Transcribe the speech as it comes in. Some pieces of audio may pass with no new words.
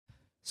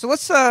So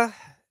let's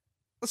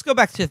go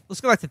back to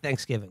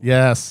Thanksgiving.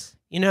 Yes.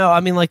 I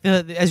mean, like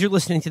as you're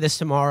listening to this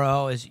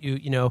tomorrow, as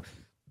you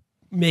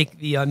make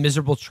the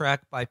miserable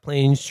trek by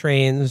planes,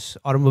 trains,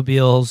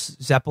 automobiles,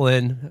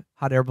 Zeppelin,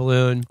 hot air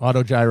balloon,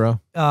 Autogyro.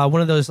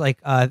 one of those like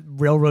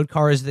railroad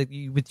cars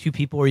with two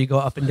people where you go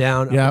up and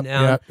down, up and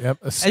down. Yep.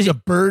 A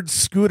bird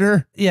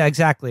scooter. Yeah,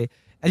 exactly.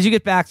 As you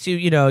get back to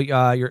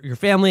your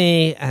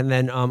family, and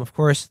then of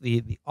course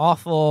the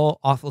awful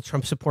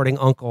Trump supporting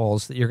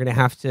uncles that you're going to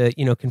have to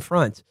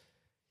confront,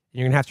 and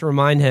you're going to have to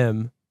remind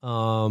him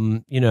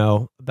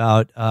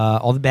about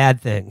all the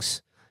bad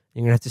things.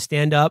 You're going to have to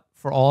stand up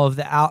for all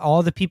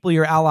the people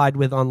you're allied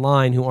with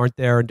online who aren't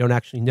there and don't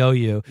actually know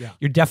you. Yeah.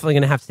 You're definitely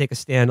going to have to take a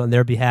stand on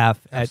their behalf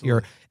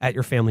Absolutely. at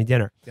your family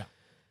dinner. Yeah.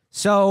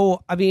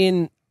 So, I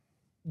mean,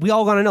 we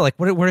all want to know, like,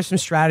 what are some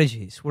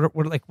strategies? What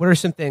are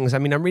some things? I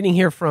mean, I'm reading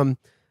here from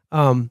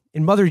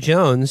in Mother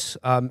Jones,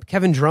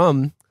 Kevin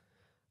Drum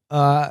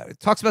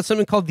talks about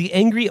something called the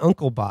Angry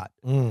Uncle Bot.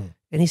 Mm.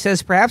 And he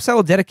says, perhaps I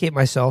will dedicate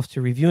myself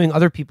to reviewing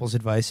other people's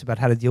advice about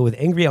how to deal with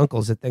angry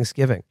uncles at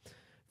Thanksgiving.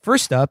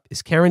 First up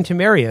is Karen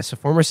Tamarius, a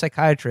former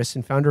psychiatrist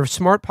and founder of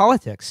Smart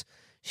Politics.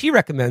 She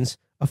recommends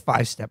a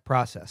 5-step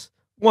process.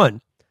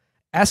 1,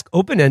 ask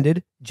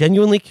open-ended,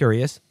 genuinely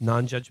curious,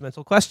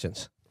 non-judgmental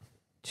questions.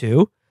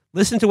 2,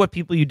 listen to what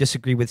people you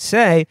disagree with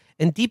say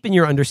and deepen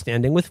your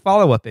understanding with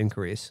follow-up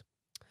inquiries.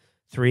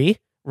 3,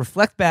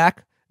 reflect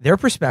back their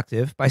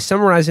perspective by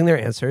summarizing their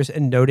answers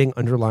and noting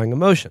underlying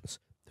emotions.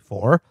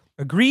 4,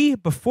 agree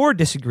before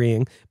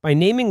disagreeing by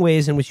naming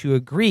ways in which you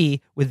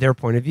agree with their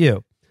point of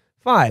view.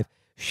 5,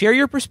 share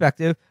your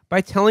perspective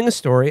by telling a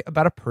story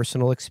about a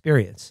personal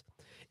experience.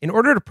 In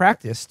order to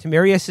practice,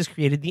 Tamarius has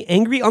created the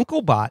Angry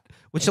Uncle Bot,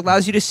 which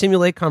allows you to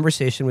simulate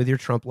conversation with your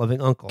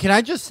Trump-loving uncle. Can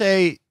I just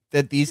say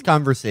that these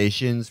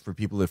conversations, for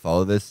people that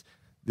follow this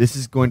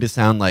is going to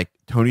sound like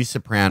Tony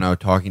Soprano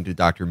talking to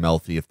Dr.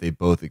 Melfi if they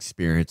both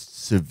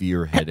experienced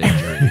severe head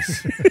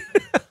injuries.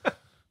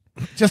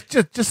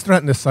 Just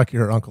threaten to suck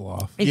your uncle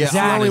off. Exactly. It's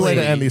the only way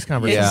to end these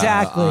conversations.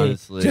 Exactly.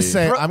 Honestly. Just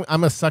say, I'm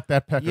going to suck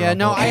that pecker. Yeah,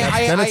 no, uncle.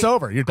 Then it's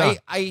over. You're done.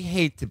 I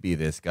hate to be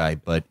this guy,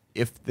 but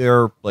if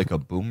they're like a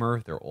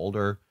boomer, they're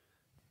older,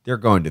 they're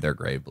going to their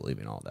grave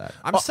believing all that.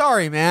 I'm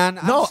sorry, man.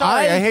 I'm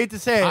sorry. I hate to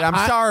say it.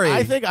 I'm sorry.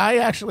 I think I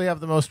actually have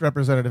the most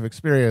representative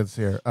experience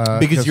here.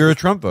 Because you're a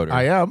Trump voter.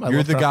 I am.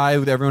 You're the guy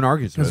that everyone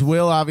argues with. Because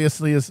Will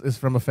obviously is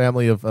from a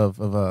family of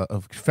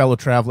fellow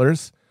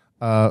travelers.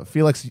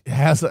 Felix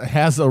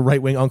has a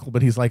right wing uncle,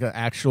 but he's like an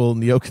actual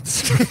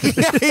neoconservative.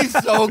 Yeah, he's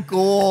so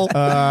cool.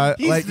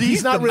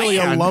 He's not really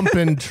a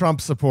lumpen Trump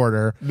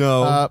supporter.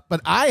 No,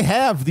 but I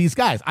have these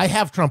guys. I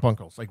have Trump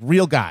uncles, like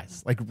real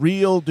guys, like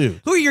real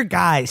dudes. Who are your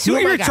guys? Who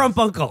are your Trump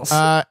uncles?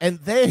 And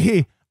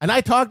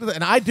I talk to them,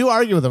 and I do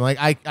argue with them. Like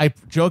I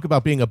joke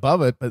about being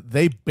above it, but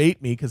they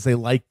bait me because they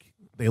like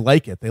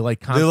it. They like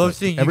conflict. They love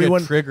seeing you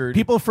get triggered.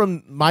 People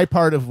from my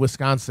part of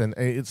Wisconsin,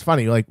 it's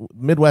funny, like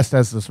Midwest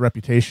has this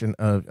reputation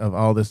of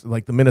all this,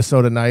 like the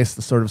Minnesota nice,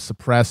 the sort of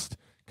suppressed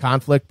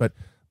conflict. But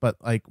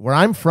like where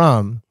I'm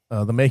from,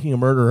 the Making a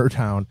Murderer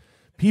town,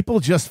 people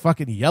just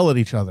fucking yell at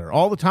each other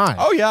all the time.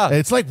 Oh, yeah.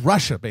 It's like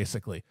Russia,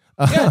 basically.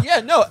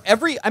 No.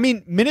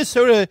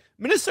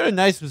 Minnesota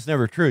nice was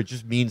never true. It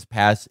just means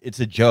it's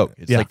a joke.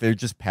 It's like they're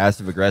just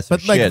passive aggressive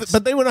shits.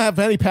 But they wouldn't have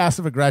any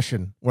passive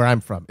aggression where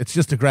I'm from. It's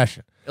just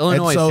aggression.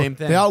 Illinois, so same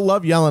thing. They all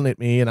love yelling at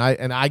me, and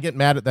I get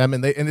mad at them,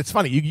 and it's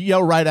funny. You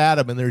yell right at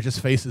them, and their just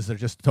faces are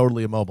just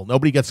totally immobile.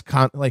 Nobody gets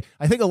I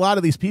think a lot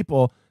of these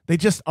people, they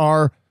just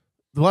are.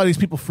 A lot of these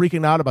people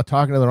freaking out about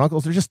talking to their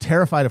uncles. They're just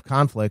terrified of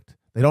conflict.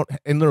 They don't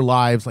in their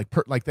lives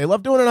like they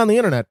love doing it on the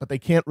internet, but they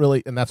can't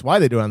really, and that's why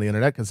they do it on the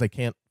internet, because they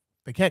can't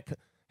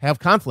have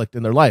conflict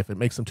in their life. It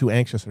makes them too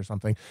anxious or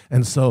something.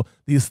 And so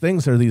these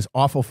things are these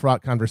awful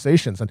fraught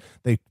conversations, and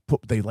they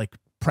like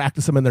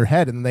practice them in their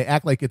head, and they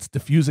act like it's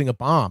diffusing a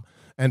bomb.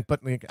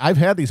 But like, I've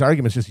had these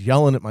arguments just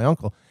yelling at my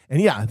uncle,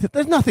 and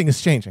there's nothing is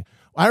changing.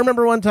 I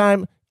remember one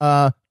time,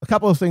 a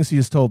couple of things he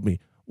just told me.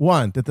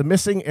 One, that the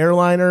missing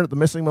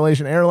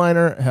Malaysian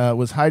airliner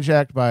was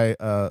hijacked by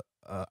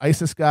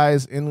ISIS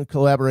guys in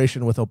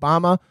collaboration with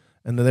Obama,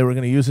 and that they were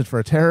going to use it for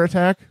a terror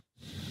attack.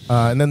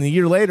 And then a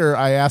year later,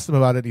 I asked him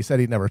about it. He said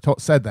he'd never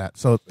said that.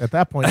 So at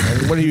that point,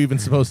 what are you even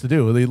supposed to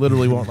do? They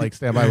literally won't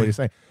stand by what he's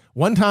saying.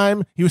 One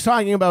time, he was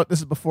talking about, this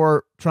is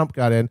before Trump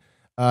got in,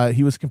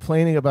 he was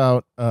complaining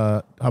about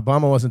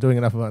Obama wasn't doing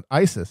enough about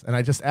ISIS. And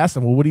I just asked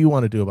him, well, what do you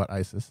want to do about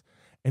ISIS?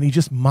 And he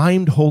just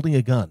mimed holding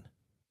a gun.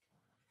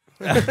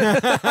 Just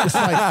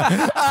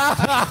like,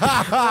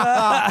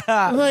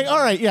 I'm like, all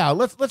right, yeah,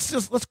 let's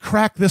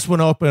crack this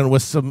one open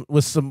with some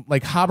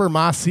like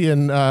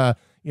Habermasian,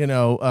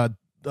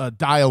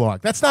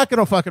 dialogue. That's not going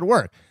to fucking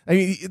work. I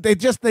mean,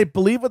 they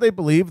believe what they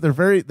believe. They're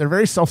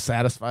very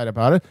self-satisfied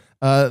about it.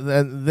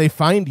 And they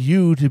find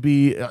you to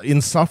be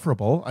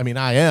insufferable. I mean,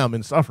 I am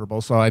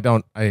insufferable, so I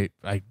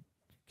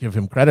give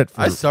him credit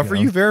for. I suffer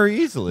you very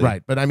easily,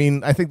 right? But I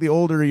mean, I think the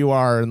older you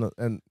are,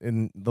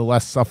 and the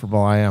less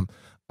sufferable I am.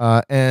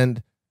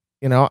 And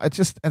it's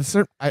just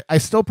I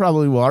still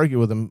probably will argue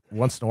with him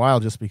once in a while,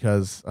 just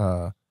because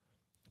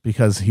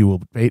because he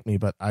will bait me,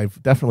 but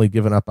I've definitely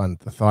given up on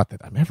the thought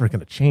that I'm ever going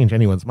to change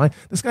anyone's mind.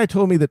 This guy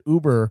told me that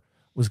Uber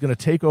was going to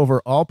take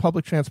over all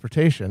public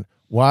transportation.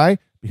 Why?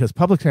 Because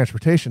public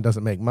transportation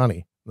doesn't make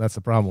money. That's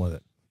the problem with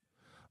it.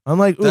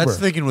 Unlike Uber, That's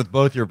thinking with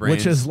both your brains.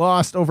 which has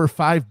lost over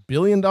 $5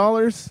 billion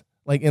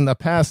like in the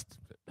past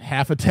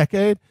half a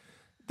decade,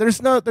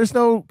 there's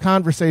no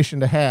conversation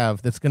to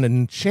have that's going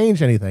to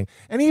change anything.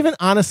 And even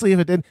honestly, if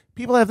it did,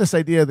 people have this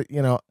idea that,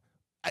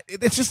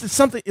 it's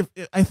something.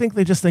 I think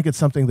they just think it's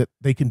something that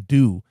they can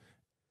do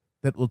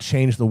that will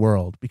change the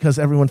world because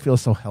everyone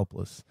feels so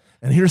helpless.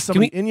 And here's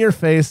somebody in your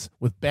face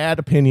with bad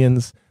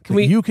opinions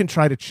you can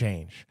try to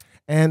change.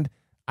 And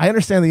I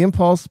understand the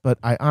impulse, but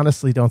I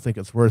honestly don't think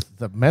it's worth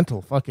the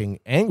mental fucking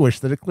anguish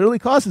that it clearly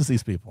causes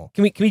these people.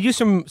 Can we do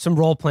some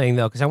role playing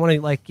though? Because I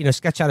want to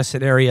sketch out a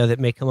scenario that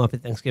may come up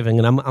at Thanksgiving,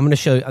 and I'm going to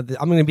show you. I'm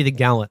going to be the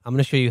gallant. I'm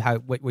going to show you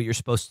what you're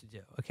supposed to do.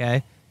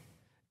 Okay,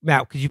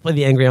 Matt, could you play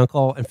the angry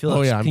uncle and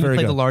Felix? I'm can you very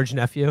play good. the large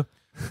nephew?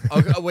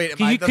 Okay, wait,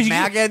 am I the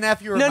MAGA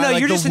nephew? Or No, am I like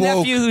you're the just a woke?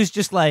 nephew who's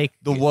just like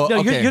The woke. No,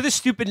 okay. you're the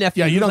stupid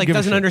nephew you who don't like give a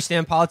doesn't shit.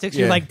 understand politics.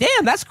 Yeah. You're like,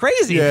 damn, that's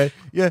crazy.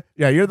 Yeah.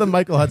 You're the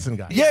Michael Hudson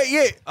guy.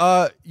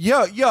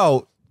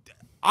 Yo.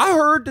 I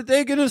heard that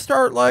they're gonna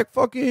start like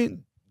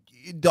fucking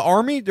the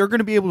army. They're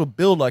gonna be able to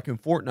build like in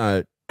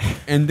Fortnite,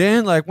 and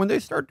then like when they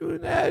start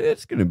doing that,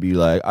 it's gonna be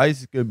like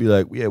ICE is gonna be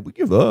like, yeah, we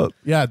give up.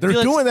 Yeah, they're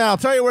Felix- doing that. I'll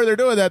tell you where they're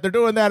doing that. They're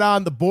doing that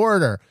on the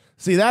border.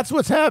 See, that's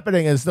what's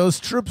happening is those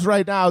troops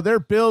right now, they're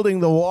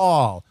building the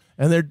wall,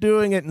 and they're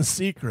doing it in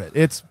secret.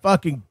 It's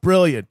fucking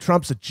brilliant.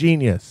 Trump's a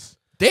genius.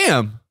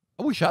 Damn,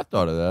 I wish I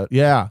thought of that.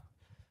 Yeah.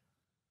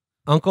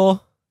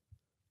 Uncle,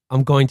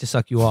 I'm going to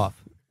suck you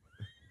off.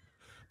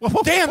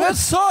 Damn, that's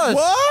sus.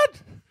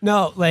 What?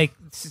 No, like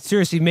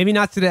seriously, maybe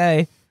not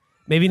today,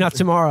 maybe not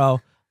tomorrow,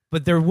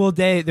 but there will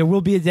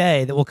be a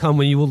day that will come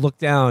when you will look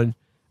down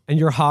and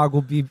your hog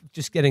will be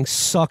just getting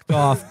sucked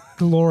off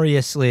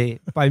gloriously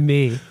by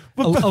me,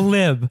 a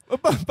lib,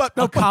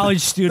 a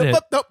college student.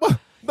 What?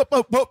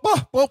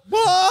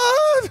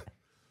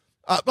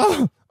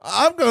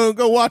 I'm going to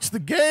go watch the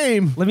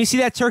game. Let me see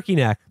that turkey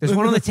neck. There's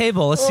one on the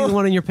table. Let's see the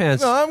one in your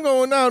pants. No, I'm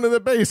going down to the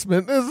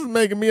basement. This is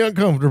making me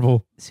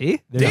uncomfortable.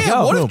 See? There you Damn,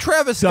 go. what Boom. if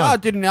Travis Done.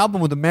 Scott did an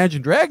album with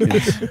Imagine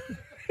Dragons?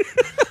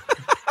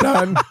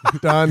 Done.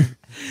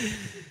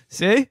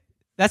 See?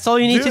 That's all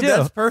you need to Dude, do.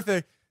 that's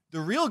perfect. The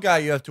real guy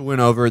you have to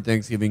win over at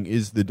Thanksgiving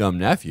is the dumb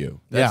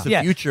nephew. That's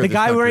the future the of this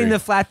guy wearing country. the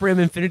flat brim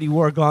Infinity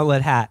War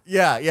gauntlet hat.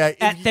 Yeah.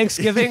 At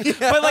Thanksgiving,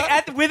 but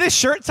like with his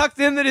shirt tucked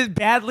in that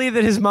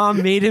his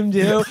mom made him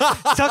do,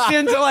 tucked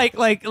into like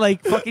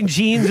fucking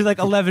jeans with like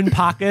 11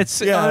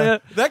 pockets. Yeah,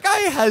 that guy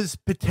has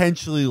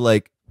potentially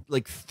like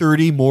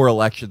 30 more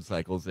election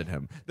cycles in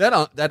him.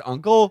 That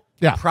uncle,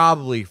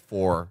 probably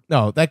 4.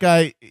 No, that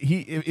guy,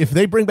 if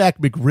they bring back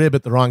McRib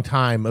at the wrong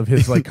time of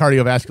his like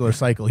cardiovascular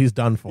cycle, he's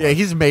done for. Yeah,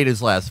 he's made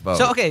his last vote.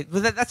 So okay,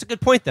 well, that's a good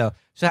point though.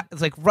 So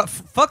it's like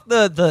fuck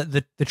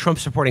the Trump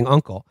supporting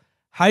uncle.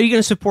 How are you going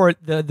to support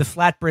the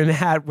flat brim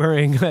hat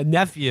wearing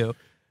nephew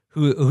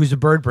who's a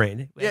bird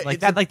brain? Yeah, like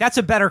that. That's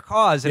a better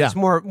cause and it's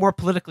more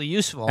politically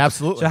useful.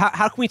 Absolutely. So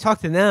how can we talk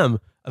to them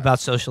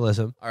about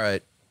socialism? All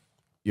right,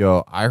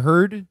 yo, I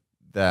heard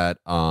that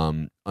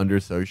under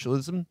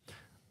socialism,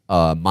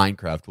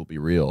 Minecraft will be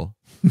real.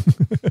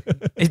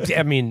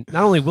 I mean,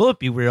 not only will it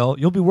be real,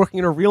 you'll be working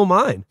in a real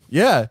mine.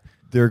 Yeah,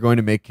 they're going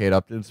to make Kate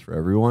Uptons for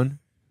everyone.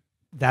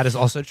 That is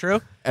also true.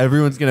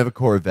 Everyone's gonna have a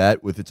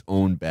Corvette with its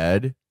own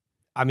bed.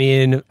 I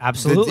mean,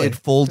 absolutely. It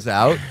folds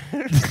out.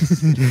 you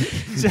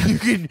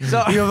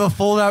have a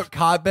fold-out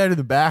cot bed in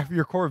the back of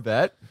your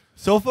Corvette.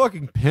 So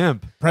fucking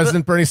pimp.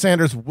 President Bernie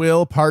Sanders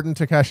will pardon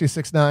Tekashi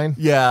 6ix9ine.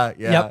 Yeah.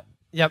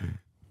 Yep.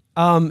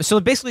 So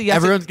basically, you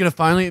have Everyone's going to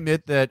finally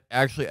admit that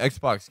actually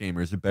Xbox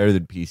gamers are better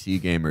than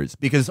PC gamers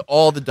because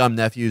all the dumb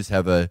nephews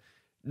have a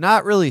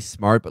not really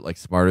smart, but like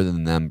smarter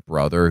than them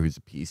brother who's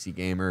a PC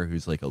gamer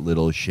who's like a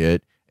little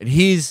shit. And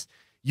you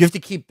have to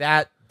keep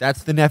that.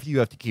 That's the nephew you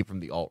have to keep from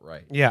the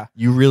alt-right. Yeah.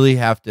 You really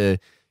have to,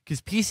 because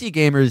PC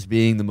gamers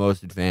being the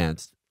most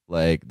advanced,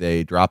 like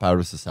they drop out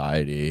of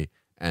society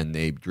and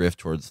they drift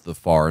towards the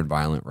far and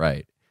violent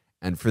right.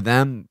 And for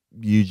them,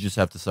 you just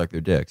have to suck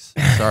their dicks.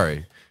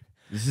 Sorry.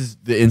 This is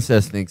the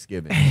incest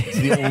Thanksgiving. It's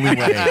the only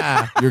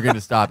way you're going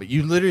to stop it.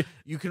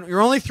 You're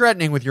only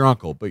threatening with your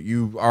uncle, but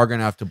you are going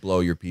to have to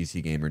blow your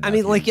PC gamer.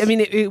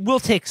 It will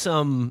take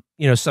some,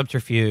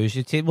 subterfuge.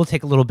 It will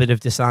take a little bit of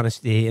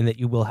dishonesty, and that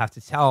you will have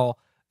to tell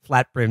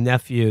flat brim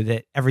nephew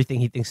that everything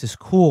he thinks is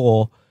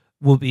cool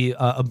will be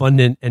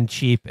abundant and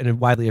cheap and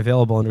widely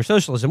available under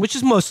socialism, which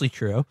is mostly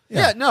true.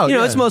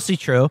 It's mostly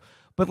true.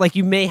 But like,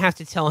 you may have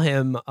to tell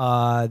him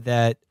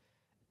that,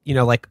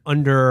 like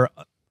under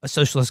a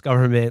socialist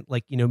government,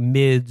 like,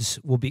 mids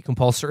will be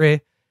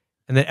compulsory,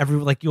 and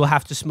that you'll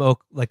have to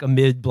smoke like a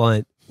mid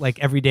blunt like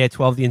every day at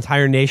 12. The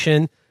entire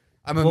nation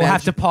will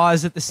have to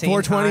pause at the same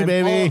 420, time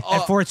baby.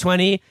 at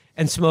 420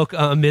 and smoke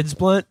a mids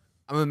blunt.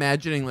 I'm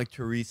imagining like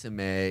Theresa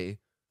May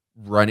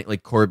running,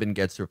 like Corbyn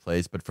gets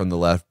replaced, but from the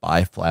left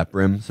by flat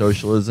brim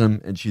socialism,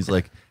 and she's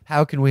like,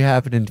 "How can we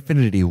have an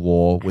infinity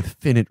war with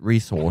finite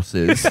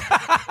resources?"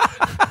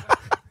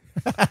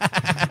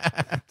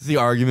 It's the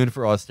argument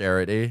for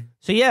austerity.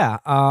 So yeah,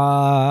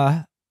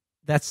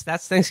 that's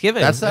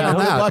Thanksgiving. That's that You on know,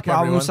 that. Good luck,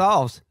 problem everyone.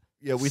 solved.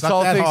 Yeah, we Suck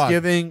solved that hog.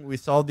 Thanksgiving. We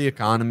solved the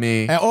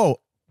economy. And,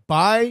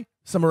 buy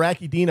some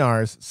Iraqi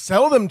dinars,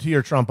 sell them to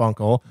your Trump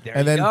uncle, There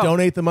and you then go.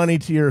 donate the money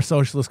to your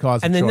socialist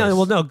cause. And of then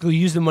choice. go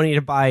use the money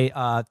to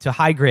buy to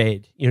high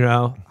grade.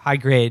 High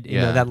grade.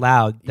 Yeah. That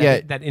loud.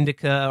 Yeah. That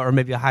indica or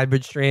maybe a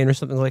hybrid strain or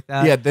something like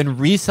that. Yeah, then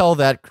resell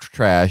that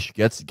trash.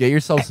 Get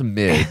yourself some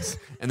mids,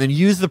 and then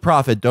use the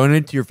profit.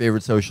 Donate to your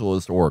favorite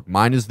socialist org.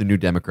 Mine is the New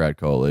Democrat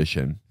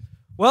Coalition.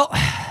 Well,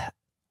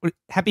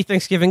 happy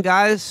Thanksgiving,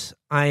 guys.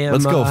 I am.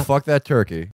 Let's go. Fuck that turkey.